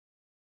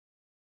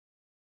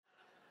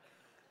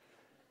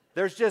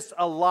There's just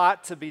a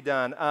lot to be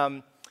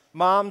done.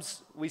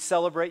 Moms, we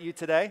celebrate you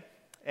today,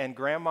 and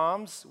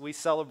grandmoms, we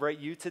celebrate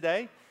you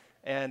today,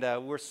 and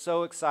we're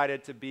so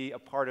excited to be a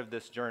part of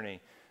this journey.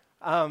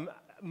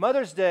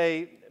 Mother's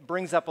Day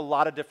brings up a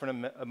lot of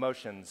different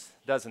emotions,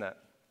 doesn't it?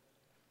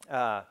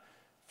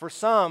 For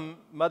some,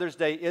 Mother's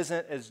Day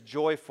isn't as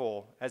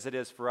joyful as it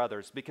is for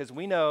others, because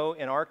we know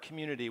in our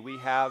community we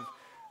have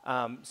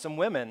some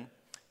women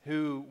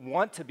who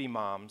want to be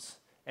moms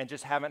and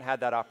just haven't had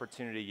that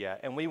opportunity yet.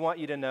 And we want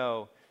you to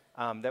know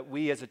that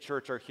we as a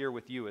church are here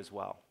with you as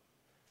well.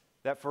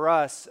 That for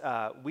us,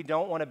 we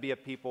don't want to be a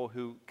people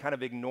who kind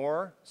of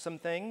ignore some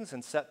things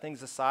and set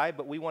things aside,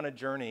 but we want to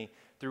journey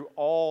through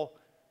all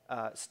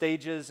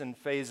stages and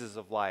phases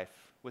of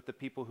life with the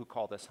people who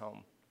call this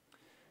home.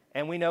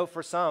 And we know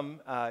for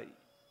some,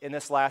 in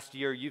this last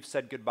year, you've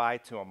said goodbye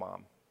to a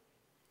mom.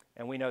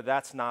 And we know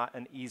that's not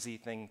an easy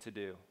thing to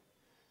do.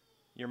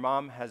 Your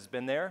mom has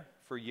been there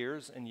for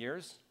years and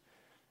years.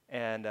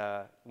 And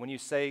when you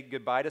say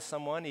goodbye to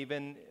someone,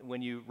 even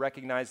when you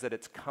recognize that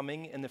it's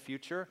coming in the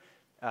future,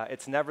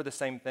 it's never the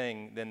same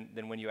thing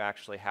than when you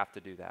actually have to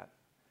do that.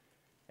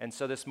 And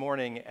so this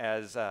morning,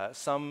 as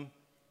some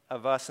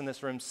of us in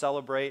this room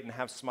celebrate and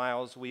have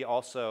smiles, we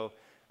also,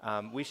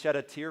 we shed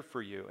a tear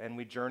for you and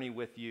we journey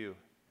with you.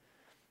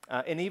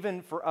 And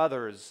even for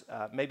others,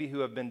 maybe who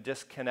have been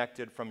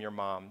disconnected from your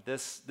mom,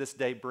 this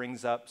day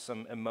brings up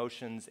some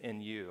emotions in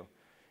you.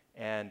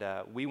 And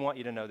we want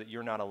you to know that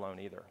you're not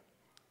alone either.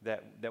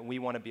 That we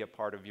want to be a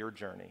part of your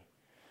journey.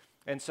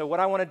 And so what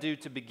I want to do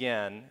to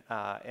begin,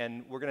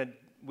 and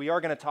we are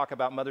going to talk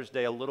about Mother's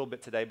Day a little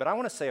bit today, but I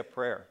want to say a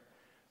prayer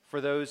for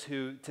those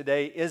who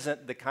today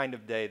isn't the kind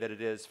of day that it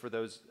is for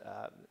those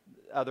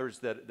others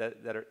that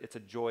are, it's a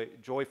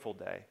joyful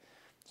day.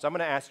 So I'm going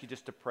to ask you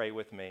just to pray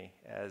with me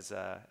as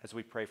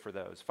we pray for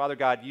those. Father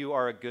God, you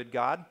are a good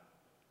God,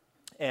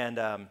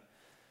 and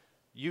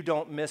you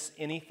don't miss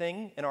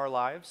anything in our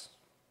lives.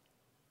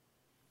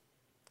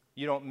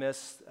 You don't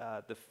miss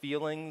the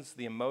feelings,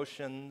 the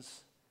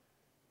emotions.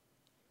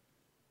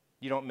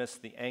 You don't miss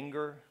the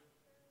anger.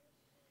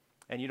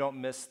 And you don't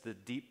miss the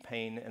deep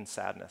pain and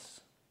sadness.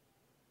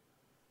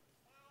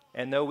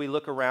 And though we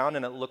look around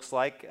and it looks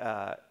like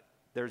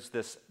there's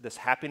this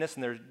happiness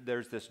and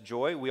there's this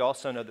joy, we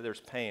also know that there's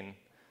pain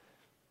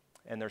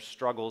and there's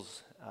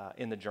struggles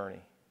in the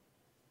journey.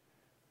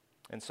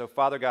 And so,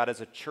 Father God, as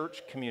a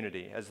church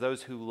community, as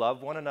those who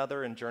love one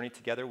another and journey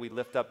together, we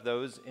lift up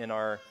those in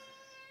our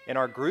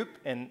group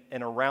and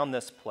around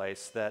this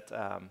place that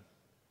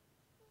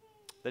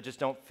just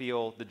don't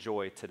feel the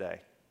joy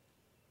today.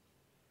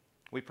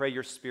 We pray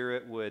your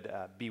Spirit would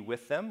be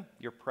with them,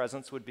 your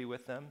presence would be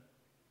with them.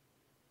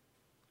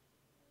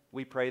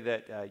 We pray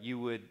that you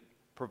would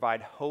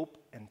provide hope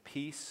and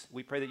peace.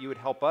 We pray that you would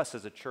help us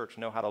as a church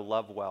know how to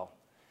love well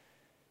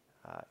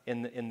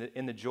in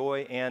the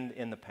joy and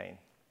in the pain.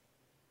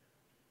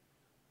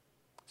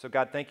 So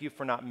God, thank you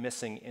for not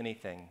missing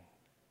anything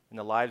in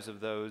the lives of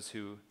those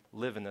who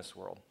live in this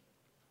world.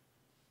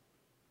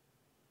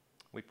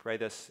 We pray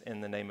this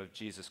in the name of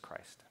Jesus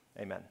Christ.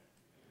 Amen.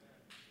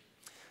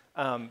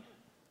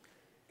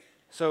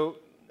 So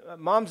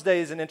Mom's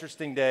Day is an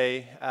interesting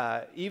day,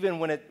 even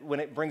when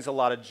it brings a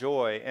lot of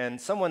joy. And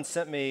someone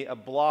sent me a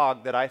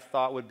blog that I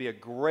thought would be a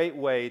great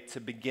way to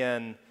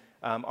begin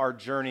our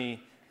journey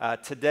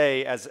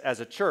today as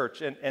a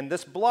church. And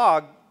this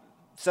blog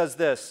says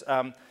this,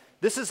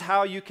 this is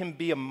how you can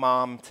be a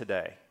mom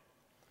today.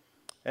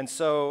 And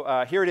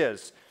so here it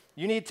is.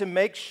 You need to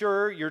make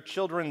sure your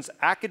children's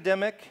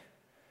academic,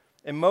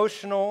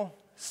 emotional,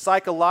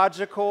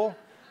 psychological,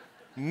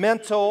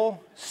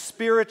 mental,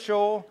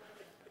 spiritual,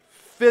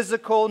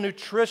 physical,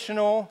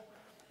 nutritional,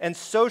 and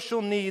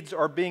social needs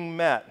are being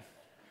met,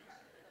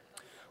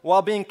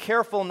 while being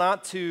careful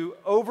not to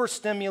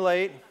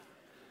overstimulate,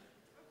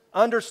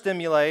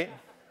 understimulate,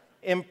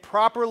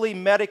 improperly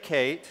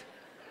medicate,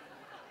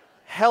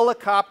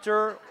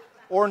 helicopter,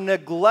 or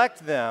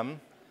neglect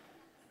them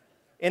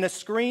in a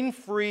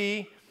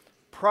screen-free,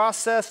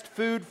 processed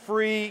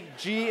food-free,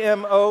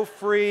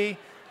 GMO-free,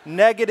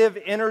 negative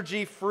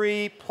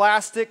energy-free,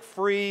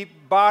 plastic-free,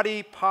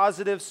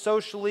 body-positive,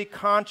 socially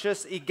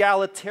conscious,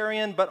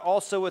 egalitarian, but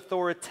also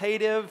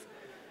authoritative,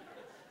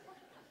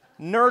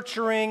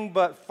 nurturing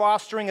but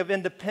fostering of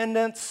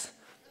independence,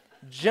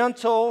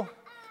 gentle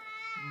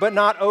but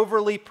not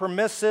overly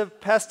permissive,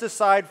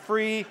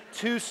 pesticide-free,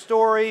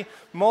 two-story,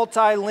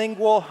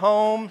 multilingual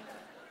home,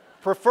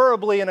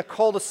 preferably in a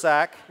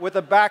cul-de-sac with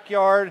a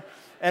backyard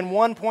and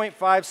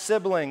 1.5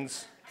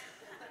 siblings,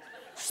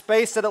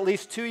 spaced at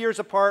least 2 years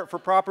apart for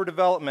proper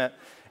development.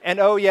 And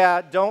oh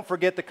yeah, don't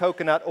forget the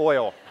coconut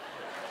oil.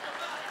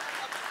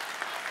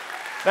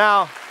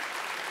 Now,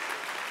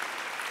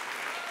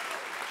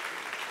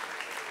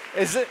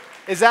 is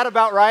that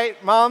about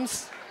right,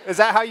 moms? Is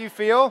that how you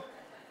feel?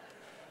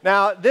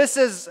 Now, this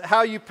is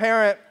how you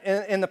parent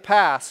in the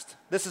past.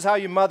 This is how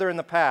you mother in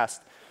the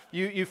past.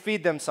 You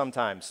feed them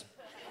sometimes.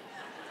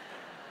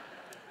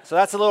 So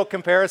that's a little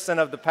comparison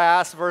of the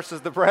past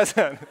versus the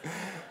present.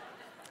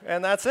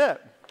 And that's it.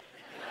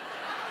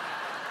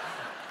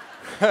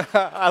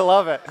 I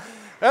love it.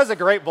 That was a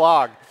great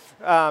blog.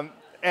 And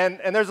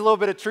there's a little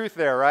bit of truth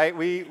there, right?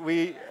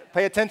 We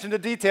pay attention to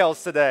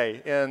details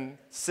today in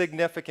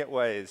significant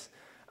ways.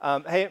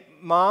 Hey,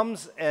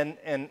 moms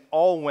and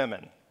all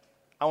women,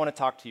 I want to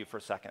talk to you for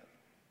a second.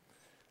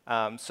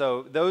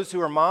 So those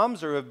who are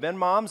moms or who have been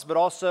moms, but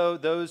also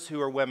those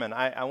who are women,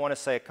 I want to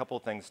say a couple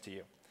of things to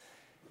you.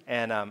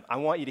 And I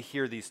want you to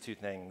hear these two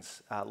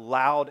things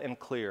loud and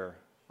clear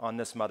on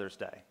this Mother's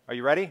Day. Are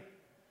you ready?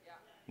 Yeah.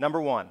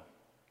 Number one,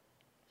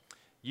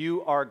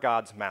 you are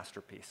God's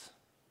masterpiece.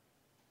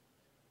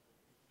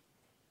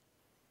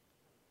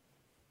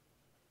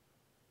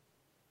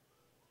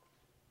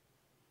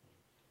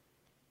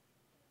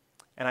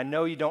 And I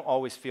know you don't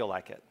always feel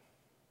like it.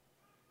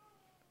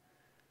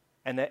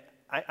 And that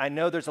I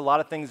know there's a lot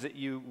of things that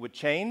you would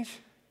change.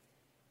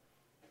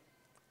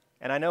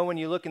 And I know when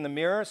you look in the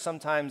mirror,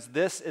 sometimes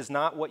this is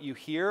not what you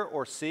hear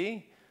or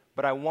see,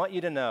 but I want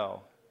you to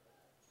know,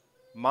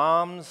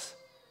 moms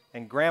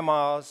and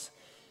grandmas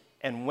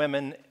and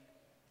women,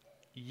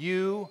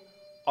 you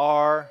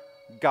are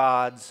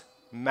God's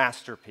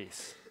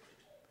masterpiece.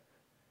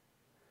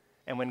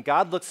 And when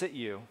God looks at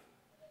you,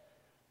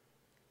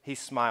 he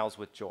smiles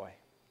with joy.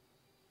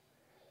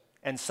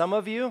 And some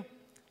of you,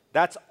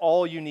 that's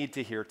all you need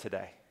to hear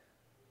today,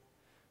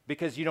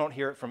 because you don't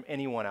hear it from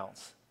anyone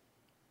else.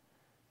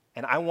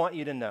 And I want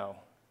you to know,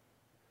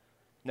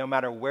 no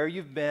matter where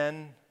you've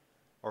been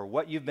or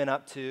what you've been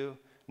up to,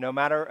 no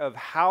matter of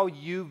how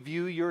you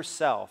view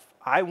yourself,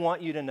 I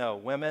want you to know,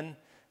 women,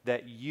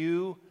 that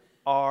you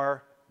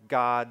are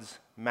God's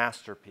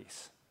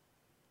masterpiece.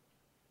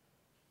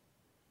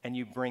 And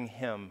you bring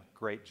him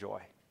great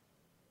joy.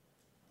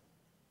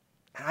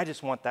 And I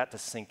just want that to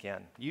sink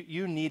in.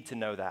 You need to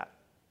know that.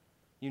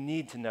 You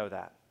need to know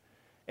that.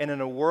 And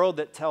in a world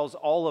that tells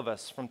all of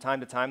us from time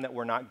to time that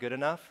we're not good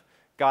enough,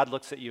 God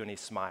looks at you and he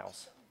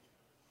smiles.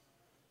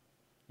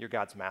 You're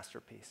God's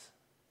masterpiece.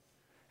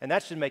 And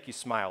that should make you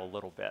smile a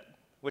little bit,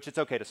 which it's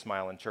okay to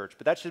smile in church,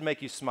 but that should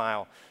make you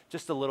smile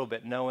just a little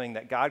bit, knowing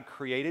that God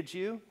created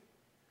you,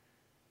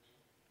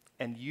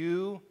 and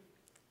you,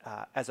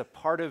 as a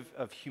part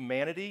of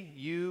humanity,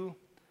 you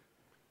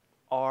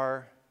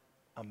are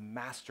a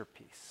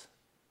masterpiece.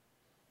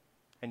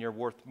 And you're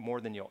worth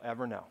more than you'll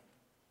ever know.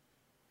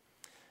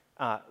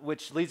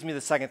 Which leads me to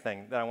the second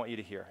thing that I want you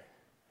to hear,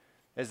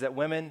 is that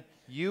women,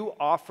 you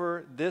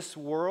offer this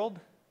world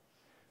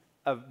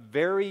a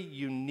very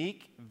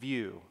unique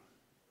view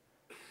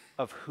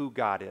of who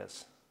God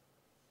is.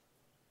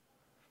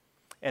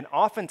 And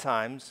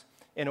oftentimes,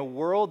 in a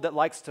world that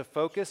likes to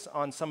focus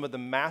on some of the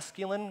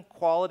masculine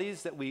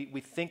qualities that we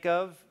think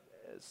of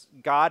as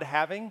God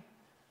having,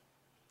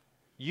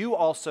 you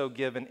also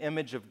give an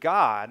image of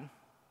God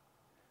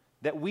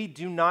that we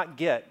do not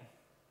get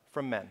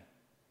from men.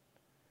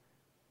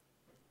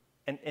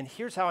 And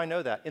here's how I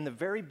know that. In the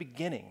very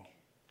beginning,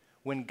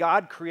 when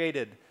God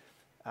created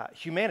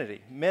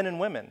humanity, men and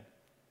women,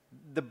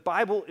 the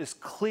Bible is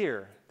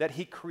clear that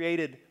he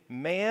created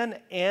man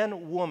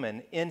and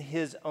woman in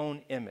his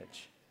own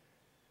image.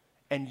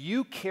 And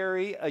you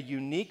carry a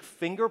unique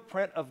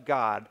fingerprint of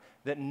God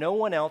that no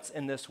one else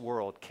in this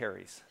world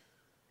carries.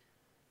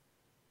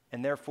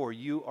 And therefore,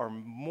 you are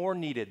more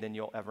needed than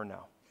you'll ever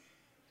know.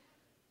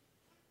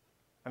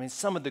 I mean,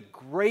 some of the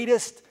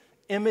greatest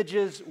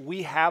images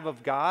we have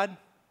of God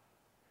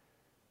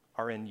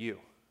are in you.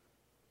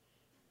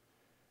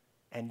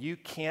 And you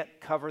can't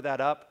cover that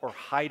up or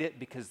hide it,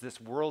 because this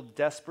world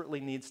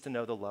desperately needs to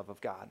know the love of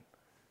God.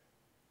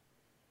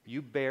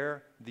 You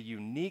bear the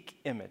unique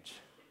image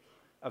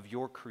of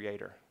your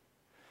Creator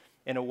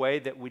in a way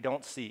that we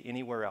don't see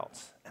anywhere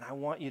else. And I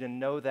want you to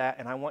know that,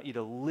 and I want you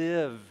to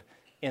live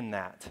in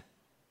that.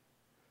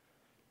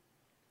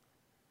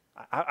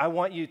 I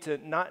want you to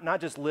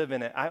not just live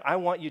in it, I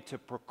want you to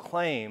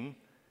proclaim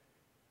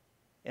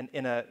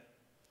in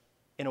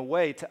a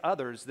way to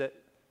others that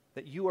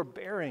you are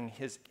bearing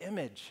his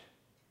image.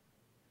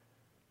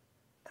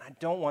 And I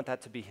don't want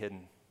that to be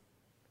hidden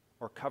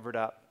or covered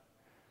up.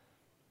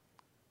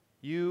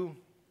 You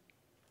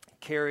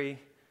carry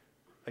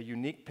a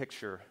unique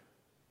picture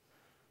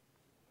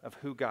of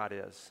who God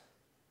is.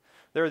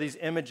 There are these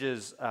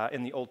images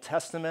in the Old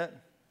Testament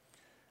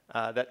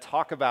that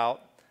talk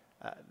about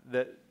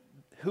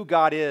who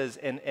God is,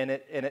 and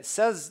it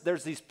says,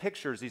 there's these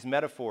pictures, these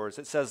metaphors.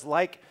 It says,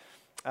 like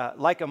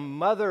a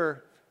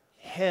mother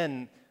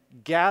hen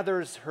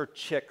gathers her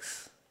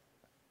chicks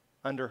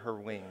under her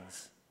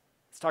wings.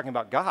 It's talking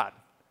about God.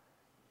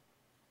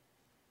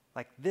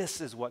 Like, this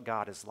is what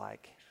God is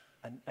like,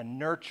 a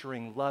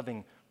nurturing,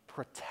 loving,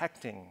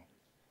 protecting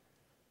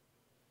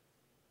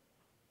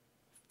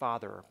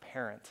father or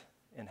parent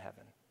in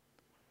heaven.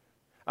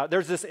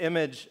 There's this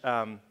image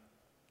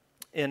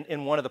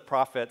in one of the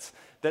prophets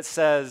that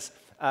says,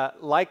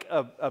 like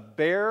a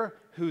bear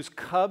whose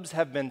cubs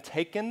have been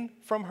taken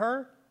from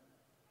her,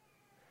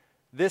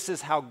 this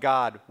is how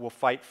God will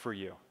fight for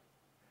you.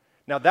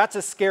 Now, that's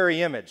a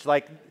scary image.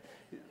 Like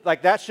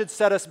that should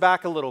set us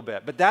back a little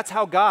bit. But that's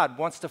how God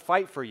wants to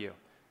fight for you.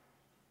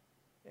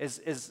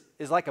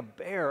 is like a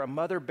bear. A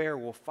mother bear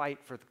will fight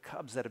for the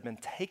cubs that have been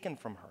taken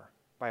from her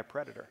by a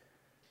predator.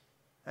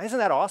 Now, isn't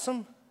that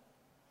awesome?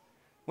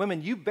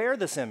 Women, you bear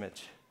this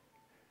image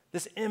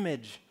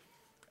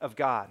of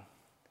God.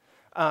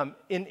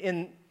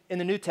 In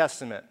the New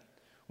Testament,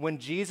 when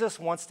Jesus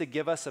wants to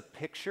give us a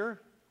picture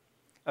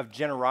of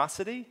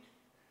generosity,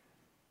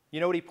 you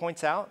know what he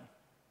points out?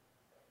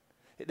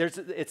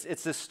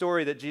 It's this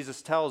story that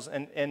Jesus tells,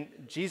 and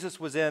Jesus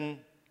was in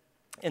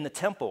the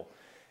temple,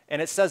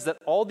 and it says that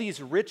all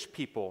these rich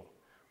people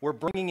were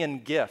bringing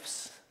in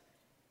gifts,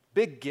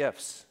 big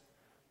gifts,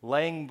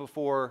 laying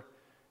before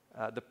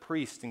the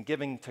priest and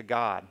giving to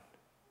God.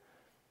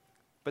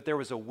 But there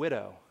was a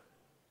widow.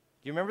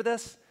 Do you remember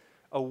this?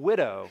 A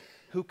widow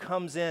who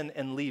comes in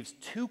and leaves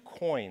 2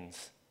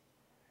 coins.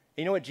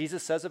 And you know what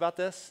Jesus says about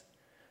this?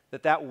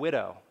 That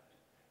widow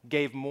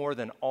gave more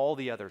than all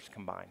the others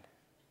combined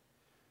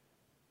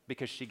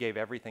because she gave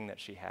everything that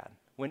she had.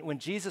 When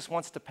Jesus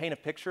wants to paint a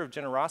picture of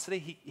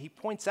generosity, he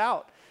points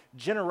out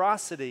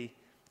generosity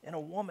in a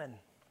woman.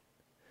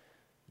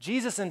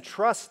 Jesus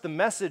entrusts the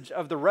message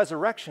of the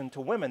resurrection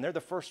to women. They're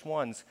the first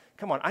ones.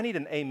 Come on, I need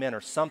an amen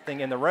or something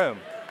in the room.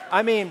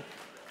 I mean,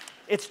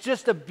 it's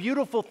just a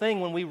beautiful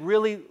thing when we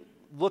really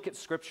look at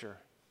Scripture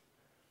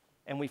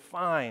and we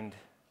find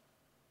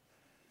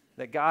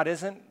that God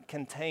isn't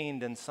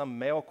contained in some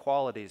male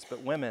qualities,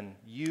 but women,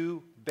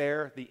 you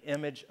bear the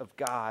image of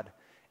God,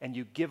 and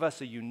you give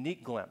us a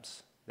unique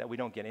glimpse that we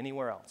don't get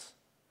anywhere else.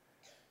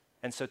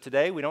 And so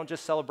today, we don't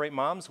just celebrate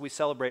moms, we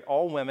celebrate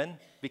all women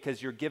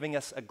because you're giving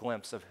us a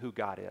glimpse of who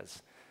God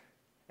is.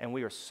 And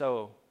we are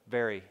so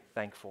very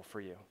thankful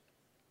for you.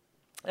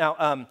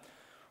 Now,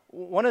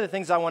 one of the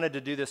things I wanted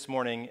to do this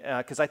morning,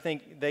 because I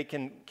think they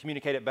can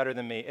communicate it better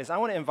than me, is I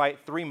want to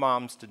invite 3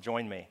 moms to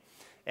join me.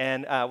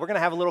 And we're going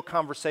to have a little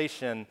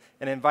conversation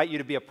and invite you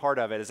to be a part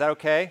of it. Is that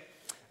okay?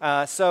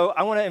 So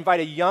I want to invite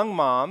a young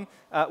mom.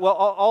 Well,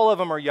 all of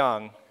them are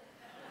young.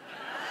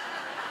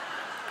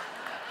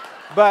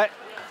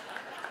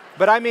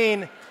 But I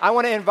mean, I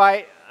want to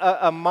invite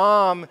a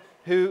mom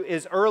who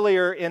is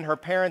earlier in her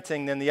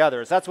parenting than the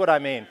others. That's what I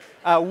mean.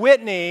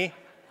 Whitney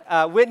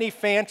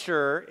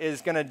Fancher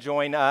is going to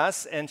join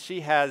us, and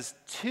she has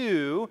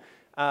 2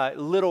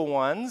 little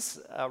ones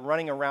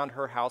running around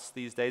her house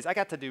these days. I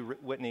got to do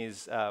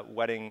Whitney's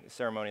wedding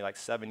ceremony like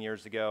 7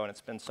 years ago, and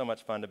it's been so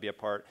much fun to be a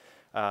part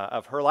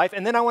of her life.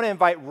 And then I want to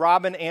invite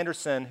Robin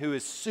Anderson, who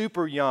is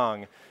super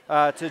young,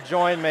 to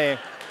join me.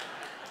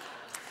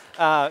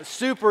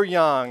 Super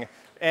young.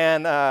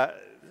 And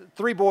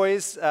 3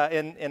 boys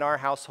in our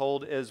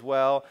household as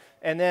well.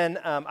 And then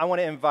I want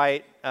to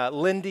invite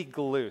Lindy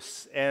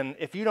Galoose. And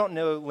if you don't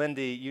know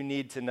Lindy, you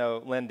need to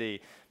know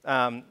Lindy,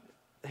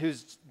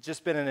 who's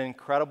just been an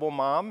incredible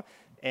mom.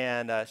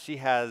 And she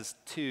has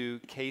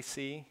 2,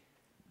 Casey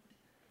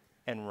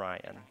and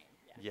Ryan.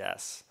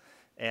 Yes.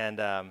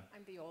 And I'm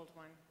the old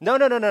one.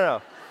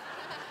 No.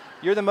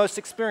 You're the most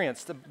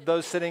experienced of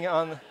those sitting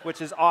on, which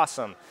is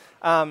awesome.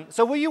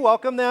 So will you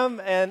welcome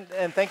them and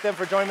thank them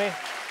for joining me?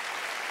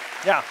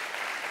 Yeah.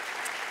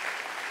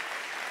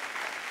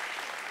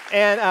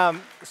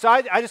 And so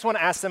I just want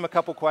to ask them a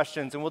couple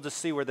questions, and we'll just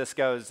see where this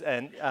goes.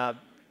 And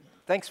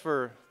thanks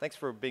for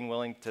being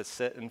willing to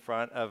sit in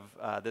front of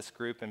this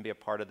group and be a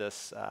part of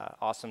this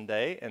awesome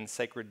day and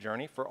sacred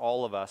journey for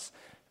all of us,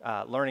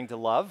 learning to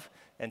love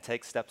and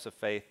take steps of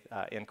faith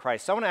in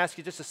Christ. So I want to ask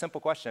you just a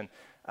simple question.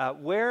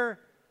 What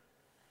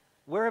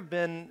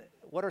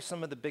are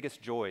some of the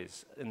biggest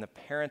joys in the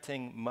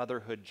parenting,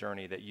 motherhood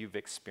journey that you've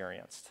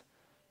experienced?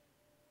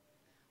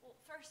 Well,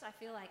 first, I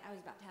feel like I was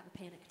about to have a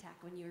panic attack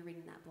when you were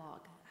reading that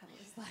blog. I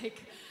was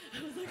like,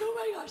 oh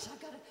my gosh,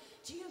 I've got a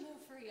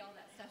GMO-free, all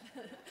that stuff.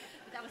 But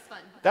that was fun.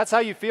 That's how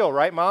you feel,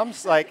 right,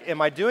 moms? Like,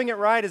 am I doing it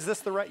right? Is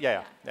this the right?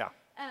 Yeah. Do you want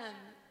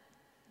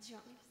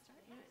me to start?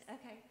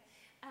 Okay.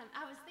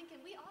 I was thinking,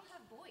 we all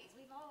have boys.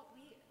 We've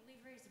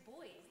raised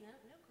boys. No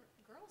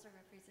girls are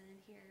represented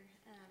here.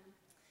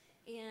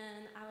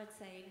 And I would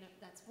say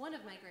that's one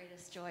of my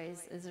greatest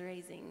joys is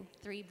raising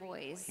 3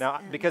 boys. Now,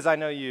 because I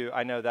know you,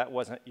 I know that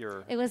wasn't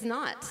your... It was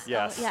not.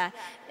 Yes. So, yeah.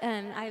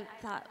 I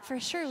thought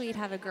for sure we'd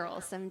have a girl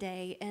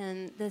someday.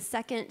 And the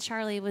second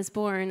Charlie was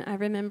born, I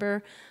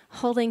remember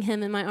holding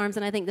him in my arms.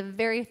 And I think the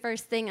very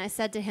first thing I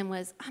said to him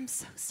was, I'm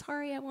so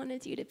sorry I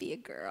wanted you to be a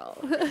girl.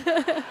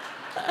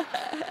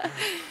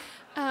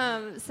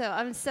 So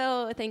I'm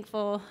so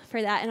thankful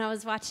for that. And I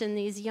was watching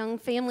these young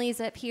families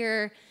up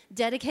here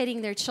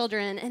dedicating their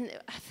children, and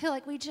I feel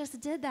like we just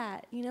did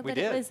that, But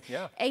it was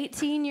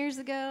 18 years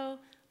ago,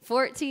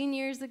 14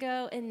 years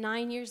ago, and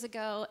 9 years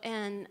ago,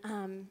 and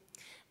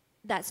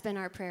that's been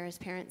our prayer as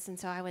parents. And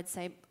so I would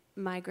say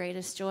my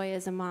greatest joy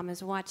as a mom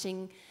is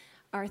watching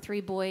our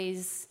 3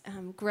 boys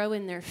grow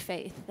in their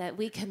faith, that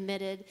we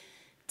committed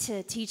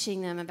to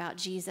teaching them about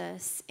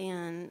Jesus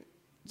and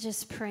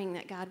just praying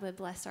that God would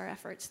bless our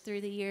efforts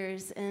through the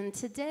years. And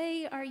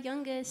today, our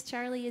youngest,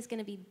 Charlie, is going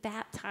to be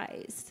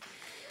baptized.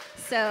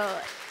 So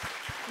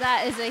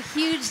that is a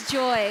huge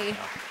joy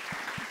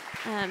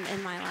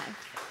in my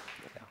life.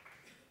 Yeah.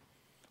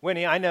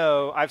 Winnie, I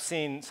know I've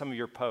seen some of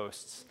your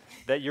posts,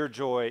 that your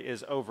joy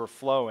is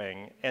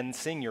overflowing, and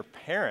seeing your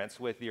parents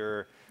with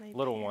your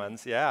little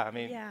ones. Yeah, I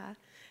mean, Yeah.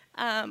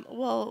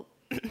 Well,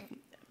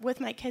 with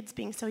my kids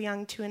being so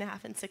young,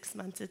 2.5 and 6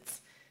 months,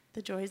 it's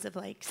the joys of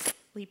like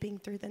sleeping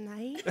through the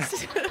night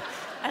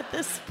at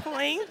this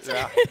point.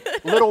 yeah.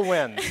 Little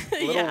wins.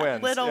 Little Yeah,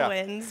 wins. little yeah.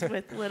 wins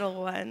with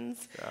little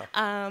ones.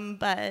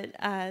 But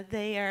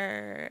they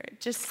are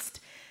just,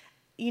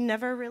 you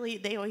never really,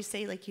 they always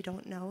say like you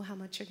don't know how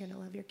much you're going to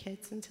love your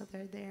kids until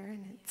they're there,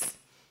 and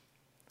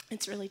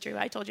it's really true.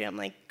 I told you, I'm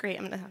like, great,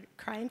 I'm going to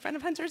cry in front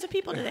of hundreds of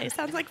people today.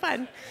 Sounds like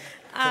fun.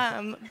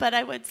 But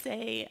I would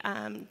say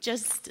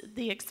just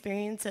the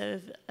experience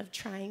of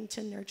trying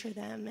to nurture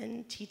them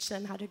and teach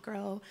them how to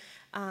grow,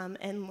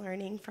 and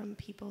learning from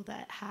people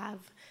that have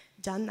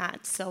done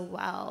that so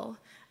well,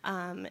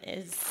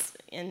 is,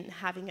 in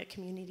having a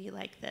community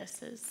like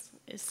this is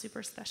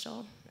super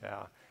special.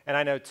 Yeah. And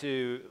I know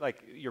too,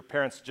 like your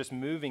parents just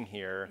moving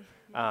here,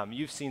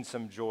 you've seen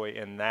some joy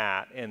in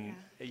that, and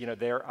you know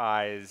their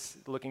eyes,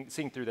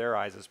 seeing through their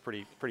eyes is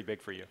pretty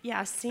big for you.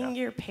 Yeah, seeing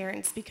your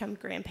parents become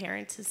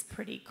grandparents is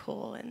pretty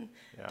cool, and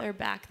they're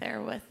back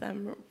there with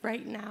them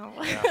right now.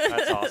 Yeah,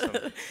 that's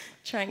awesome.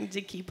 Trying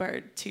to keep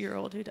our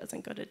 2-year-old who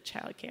doesn't go to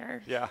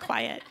childcare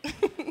quiet.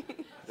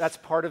 That's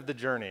part of the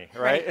journey,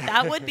 right?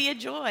 That would be a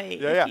joy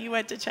if you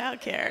went to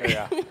childcare.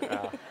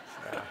 Yeah.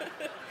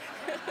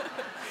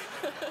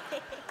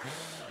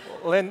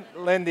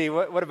 Lindy,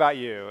 what about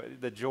you?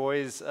 The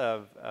joys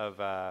of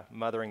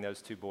mothering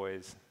those 2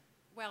 boys.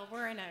 Well,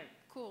 we're in a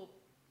cool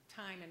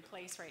time and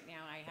place right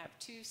now. I have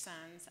 2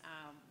 sons.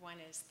 One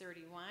is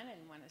 31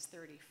 and one is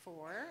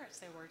 34,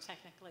 so we're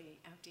technically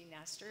empty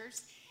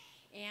nesters.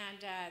 And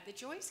the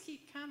joys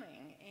keep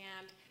coming,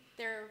 and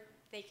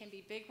they can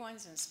be big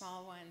ones and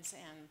small ones,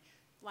 and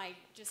like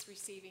just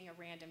receiving a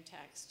random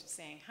text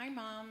saying, "Hi,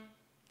 Mom,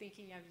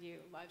 thinking of you,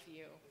 love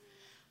you,"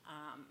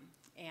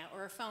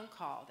 or a phone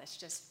call that's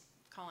just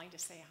calling to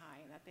say hi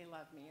and that they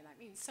love me, and that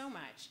means so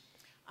much.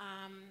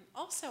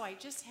 Also, I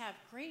just have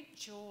great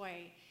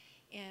joy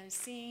in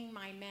seeing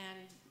my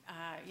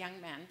young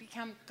men,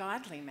 become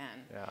godly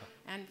men. Yeah.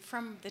 And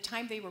from the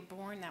time they were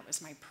born, that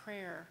was my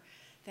prayer,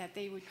 that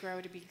they would grow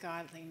to be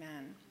godly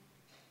men.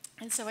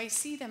 And so I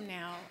see them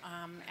now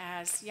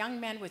as young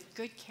men with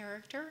good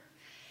character.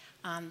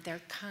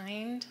 They're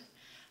kind,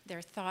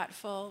 they're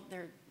thoughtful,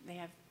 they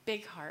have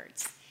big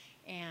hearts.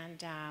 And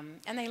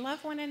they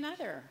love one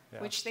another,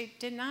 which they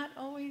did not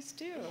always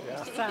do.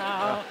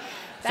 Yeah.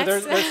 So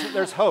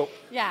there's hope.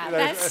 Yeah,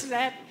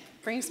 that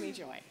brings me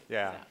joy.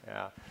 Yeah.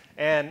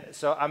 And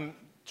so I'm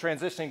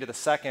transitioning to the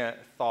second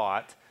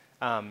thought.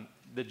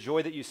 The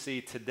joy that you see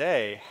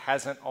today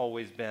hasn't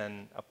always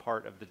been a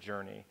part of the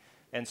journey.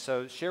 And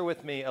so share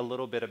with me a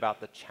little bit about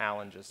the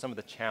challenges, some of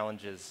the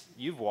challenges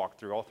you've walked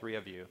through, all 3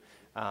 of you,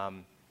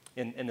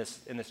 in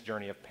this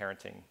journey of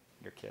parenting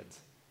your kids.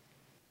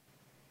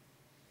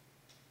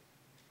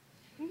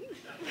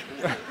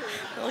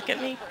 Look at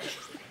me.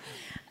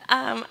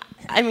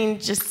 I mean,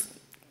 just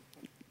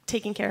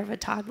taking care of a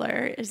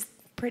toddler is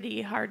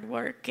pretty hard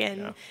work,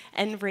 and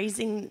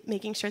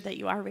making sure that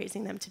you are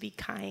raising them to be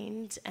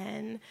kind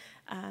and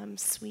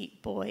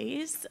sweet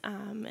boys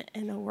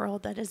in a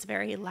world that is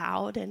very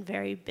loud and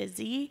very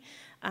busy,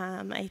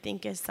 I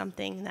think is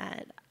something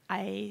that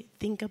I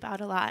think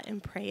about a lot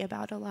and pray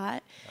about a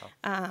lot,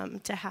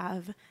 to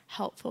have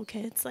helpful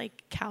kids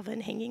like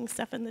Calvin hanging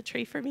stuff in the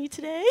tree for me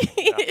today.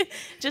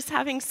 Just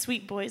having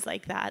sweet boys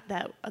like that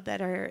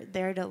are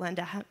there to lend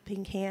a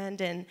helping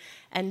hand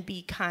and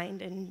be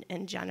kind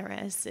and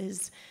generous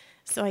is.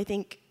 So I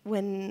think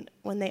when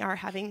they are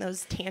having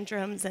those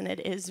tantrums and it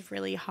is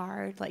really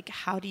hard, like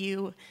how do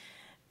you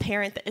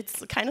parent?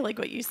 It's kind of like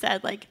what you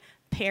said, like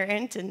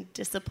parent and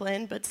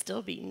discipline, but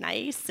still be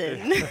nice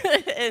and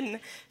and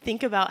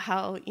think about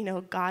how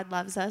God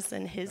loves us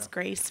and His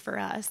grace for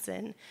us,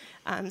 and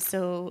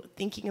so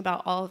thinking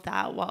about all of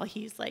that while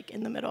he's like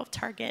in the middle of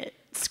Target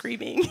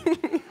screaming.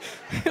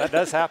 That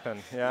does happen.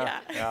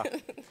 Yeah.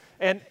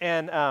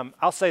 And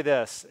I'll say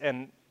this,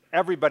 and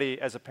everybody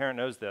as a parent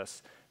knows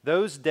this.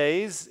 Those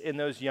days in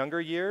those younger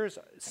years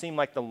seem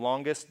like the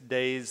longest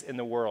days in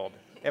the world.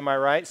 Am I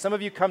right? Some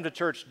of you come to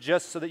church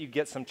just so that you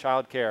get some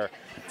childcare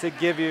to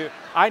give you.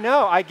 I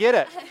know, I get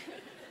it.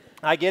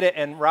 I get it.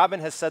 And Robin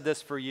has said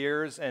this for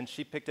years, and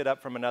she picked it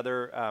up from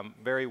another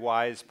very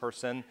wise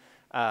person.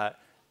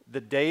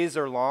 The days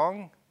are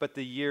long, but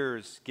the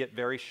years get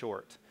very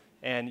short.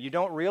 And you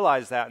don't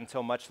realize that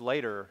until much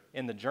later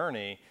in the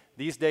journey.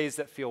 These days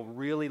that feel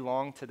really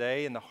long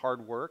today in the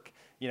hard work,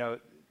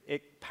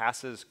 it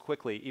passes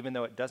quickly, even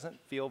though it doesn't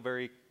feel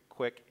very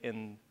quick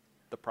in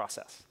the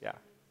process. Yeah,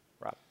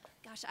 Rob.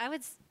 Gosh,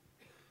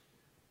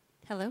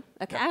 Hello?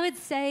 Okay. Yeah. I would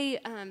say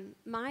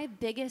my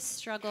biggest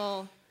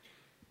struggle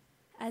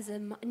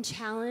and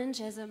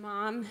challenge as a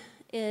mom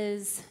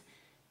is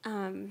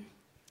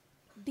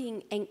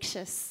being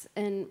anxious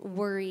and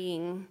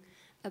worrying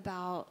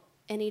about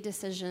any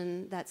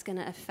decision that's going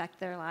to affect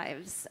their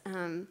lives.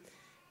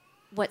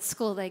 What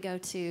school they go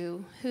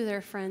to, who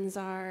their friends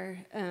are,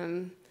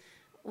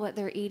 what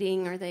they're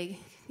eating, are they,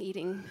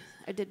 eating.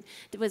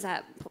 Was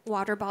that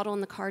water bottle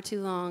in the car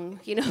too long?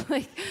 You know,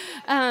 like,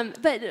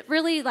 but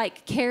really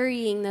like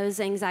carrying those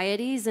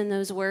anxieties and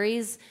those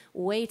worries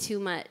way too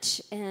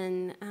much.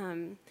 And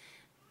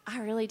I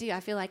really do.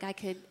 I feel like I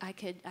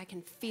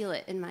can feel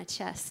it in my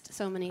chest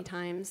so many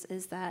times,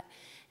 is that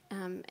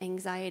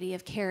anxiety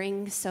of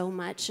carrying so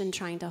much and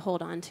trying to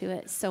hold on to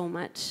it so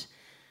much.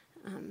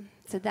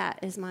 So that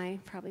is my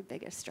probably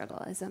biggest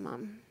struggle as a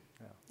mom.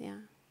 Yeah.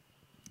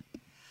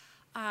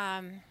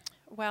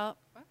 Well,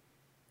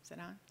 is it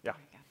on? Yeah.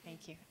 There we go.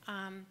 Thank you.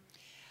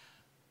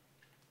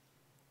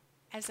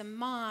 As a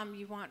mom,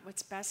 you want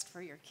what's best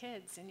for your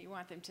kids, and you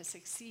want them to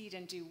succeed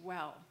and do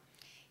well.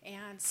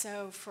 And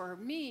so for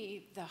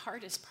me, the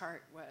hardest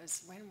part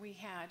was when we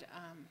had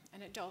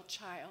an adult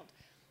child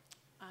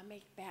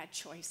make bad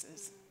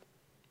choices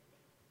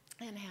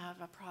and have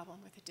a problem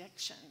with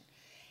addiction.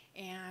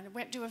 And it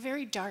went to a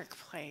very dark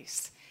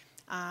place,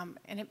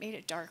 and it made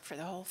it dark for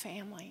the whole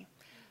family.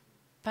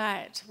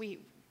 But we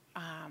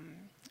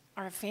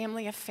are a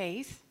family of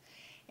faith,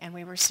 and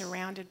we were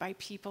surrounded by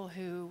people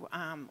who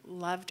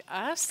loved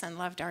us and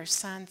loved our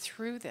son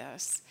through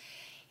this.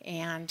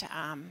 And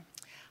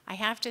I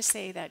have to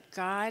say that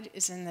God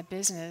is in the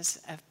business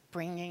of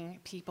bringing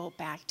people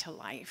back to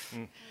life.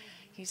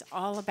 He's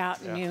all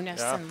about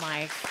newness in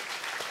life.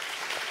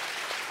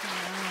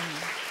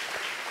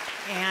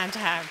 And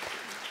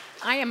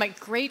I am a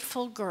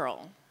grateful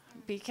girl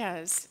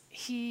because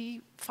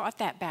he fought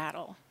that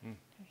battle.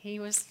 He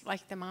was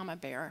like the mama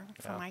bear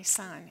for my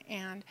son.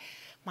 And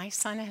my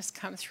son has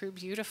come through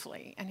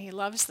beautifully. And he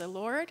loves the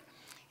Lord,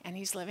 and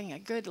he's living a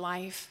good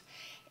life.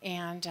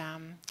 And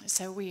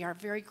so we are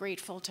very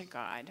grateful to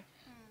God.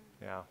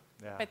 Yeah.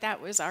 But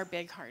that was our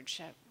big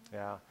hardship.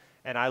 Yeah.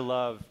 And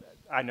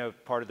I know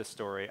part of the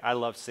story. I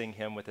love seeing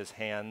him with his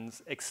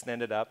hands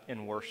extended up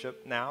in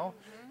worship now,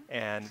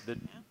 and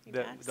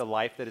the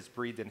life that is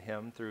breathed in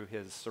him through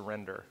his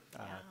surrender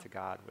to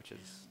God,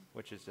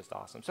 which is just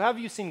awesome. So how have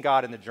you seen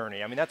God in the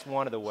journey? I mean, that's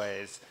one of the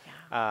ways.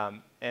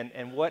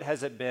 And what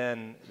has it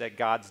been that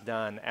God's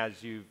done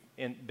as you've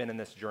been in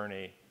this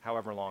journey,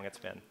 however long it's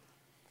been?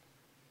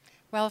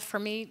 Well, for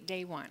me,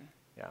 day one.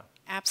 Yeah.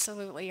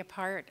 Absolutely a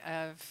part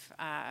of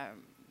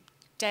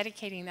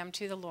dedicating them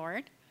to the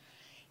Lord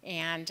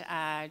and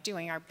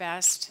doing our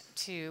best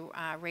to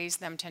raise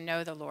them to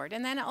know the Lord.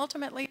 And then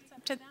ultimately, it's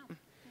up to them,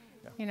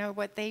 you know,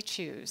 what they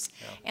choose.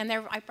 And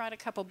I brought a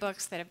couple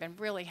books that have been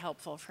really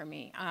helpful for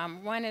me.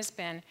 One has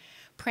been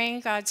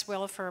Praying God's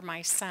Will for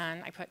My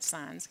Son. I put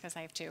sons because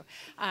I have two,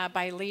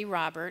 by Lee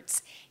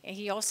Roberts. And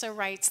he also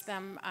writes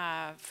them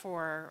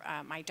for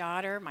my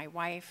daughter, my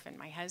wife, and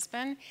my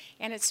husband.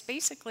 And it's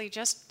basically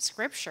just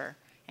scripture,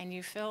 and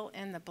you fill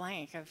in the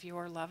blank of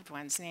your loved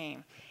one's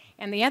name.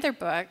 And the other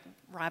book,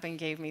 Robin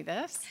gave me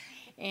this,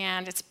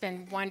 and it's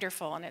been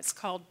wonderful, and it's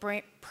called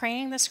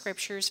Praying the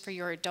Scriptures for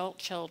Your Adult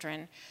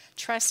Children,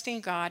 Trusting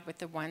God with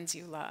the Ones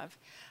You Love,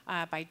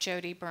 by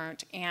Jody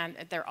Burnt. And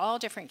they're all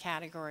different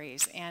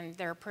categories, and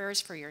there are prayers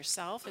for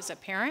yourself as a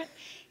parent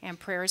and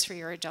prayers for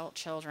your adult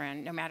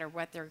children, no matter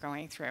what they're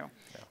going through.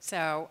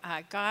 So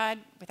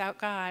without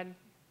God,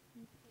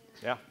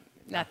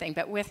 nothing,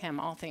 but with him,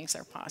 all things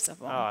are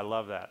possible. Oh, I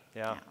love that.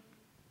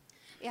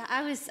 Yeah,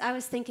 I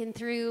was thinking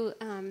through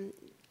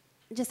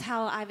just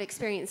how I've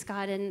experienced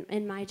God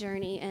in my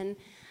journey, and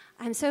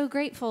I'm so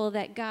grateful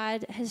that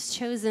God has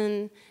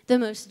chosen the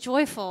most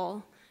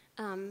joyful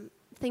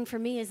thing for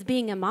me as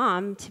being a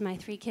mom to my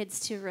 3 kids,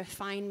 to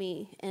refine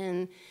me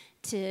and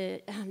to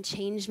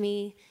change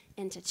me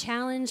and to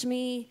challenge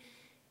me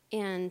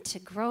and to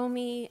grow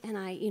me. And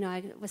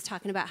I was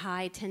talking about how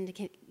I tend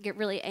to get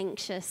really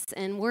anxious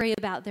and worry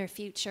about their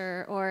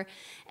future,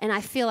 and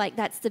I feel like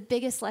that's the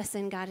biggest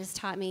lesson God has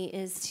taught me,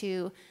 is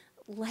to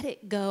let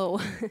it go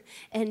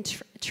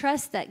and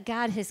trust that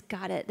God has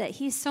got it, that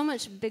he's so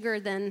much bigger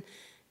than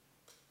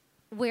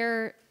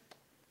where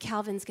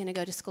Calvin's going to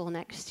go to school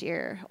next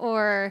year,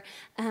 or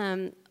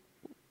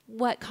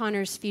what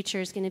Connor's future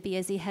is going to be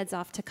as he heads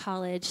off to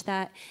college,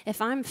 that if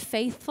I'm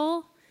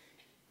faithful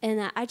and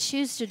that I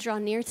choose to draw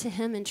near to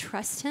him and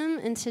trust him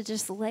and to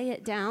just lay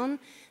it down,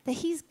 that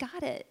he's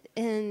got it.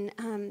 And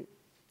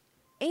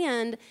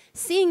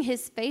seeing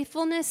his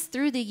faithfulness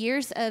through the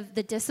years of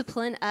the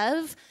discipline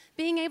of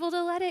being able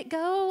to let it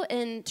go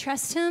and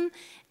trust him,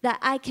 that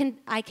I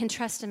can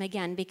trust him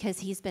again because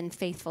he's been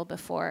faithful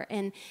before,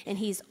 and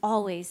he's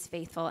always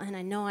faithful. And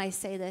I know I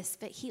say this,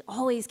 but he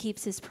always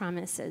keeps his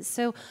promises.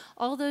 So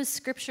all those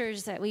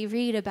scriptures that we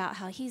read about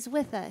how he's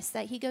with us,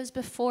 that he goes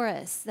before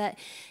us, that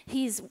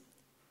he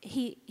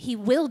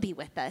will be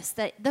with us,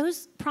 that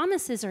those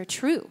promises are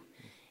true.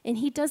 And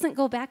he doesn't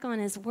go back on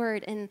his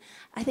word. And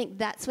I think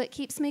that's what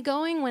keeps me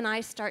going when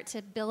I start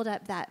to build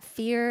up that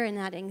fear and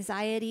that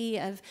anxiety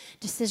of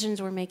decisions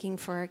we're making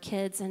for our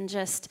kids, and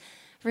just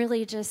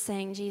really just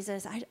saying,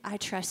 Jesus, I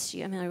trust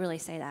you. I mean, I really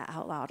say that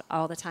out loud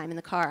all the time in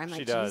the car. I'm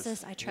like,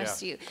 Jesus, I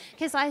trust you.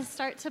 Because I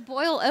start to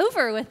boil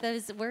over with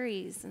those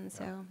worries. And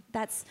so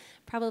that's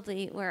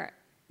probably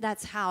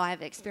that's how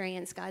I've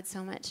experienced God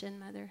so much in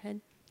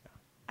motherhood.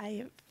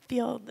 I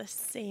feel the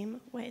same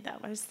way that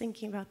I was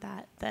thinking about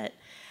that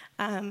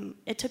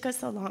it took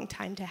us a long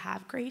time to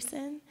have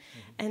Grayson.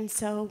 And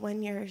so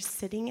when you're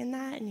sitting in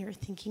that and you're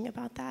thinking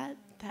about that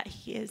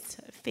he is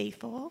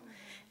faithful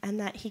and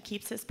that he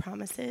keeps his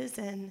promises.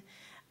 And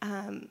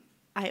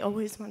I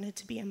always wanted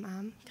to be a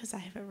mom because I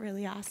have a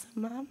really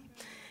awesome mom.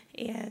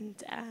 And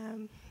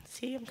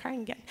see, I'm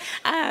crying again.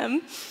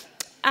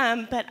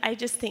 But I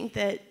just think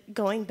that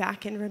going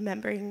back and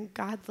remembering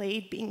God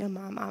laid being a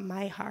mom on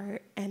my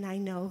heart, and I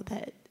know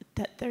that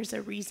there's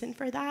a reason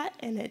for that,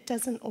 and it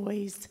doesn't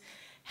always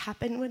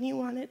happen when you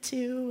want it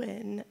to,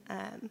 and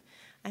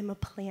I'm a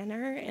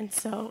planner, and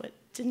so it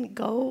didn't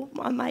go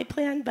on my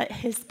plan, but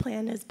his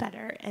plan is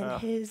better,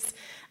 and his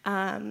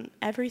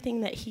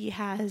everything that he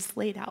has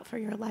laid out for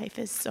your life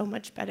is so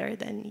much better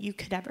than you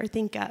could ever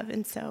think of.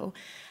 And so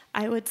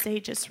I would say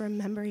just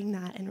remembering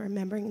that and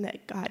remembering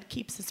that God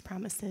keeps his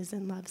promises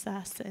and loves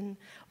us and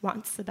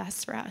wants the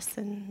best for us.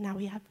 And now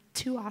we have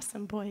 2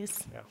 awesome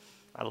boys. Yeah,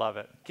 I love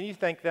it. Can you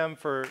thank them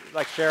for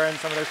sharing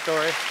some of their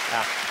story?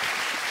 Yeah.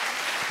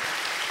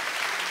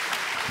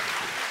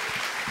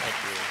 Thank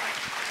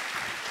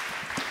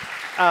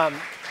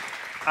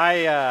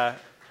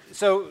you.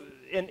 So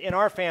in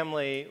our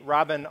family,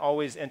 Robin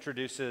always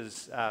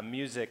introduces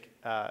music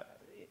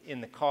in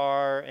the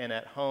car and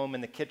at home, in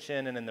the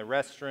kitchen and in the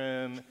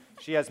restroom.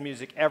 She has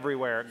music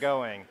everywhere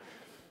going.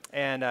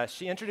 And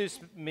she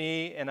introduced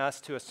me and us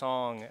to a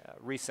song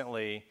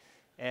recently,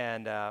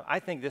 and I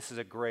think this is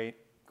a great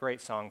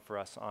song for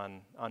us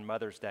on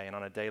Mother's Day and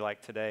on a day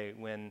like today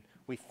when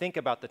we think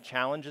about the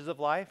challenges of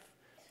life,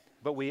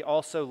 but we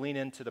also lean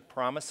into the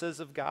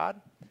promises of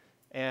God,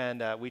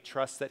 and we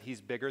trust that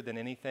he's bigger than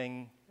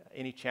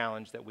any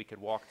challenge that we could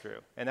walk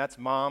through. And that's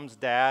moms,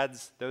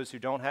 dads, those who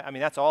don't have,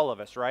 that's all of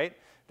us, right?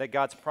 That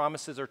God's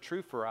promises are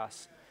true for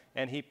us,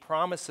 and he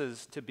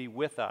promises to be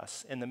with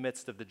us in the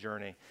midst of the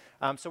journey.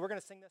 So we're going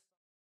to sing this.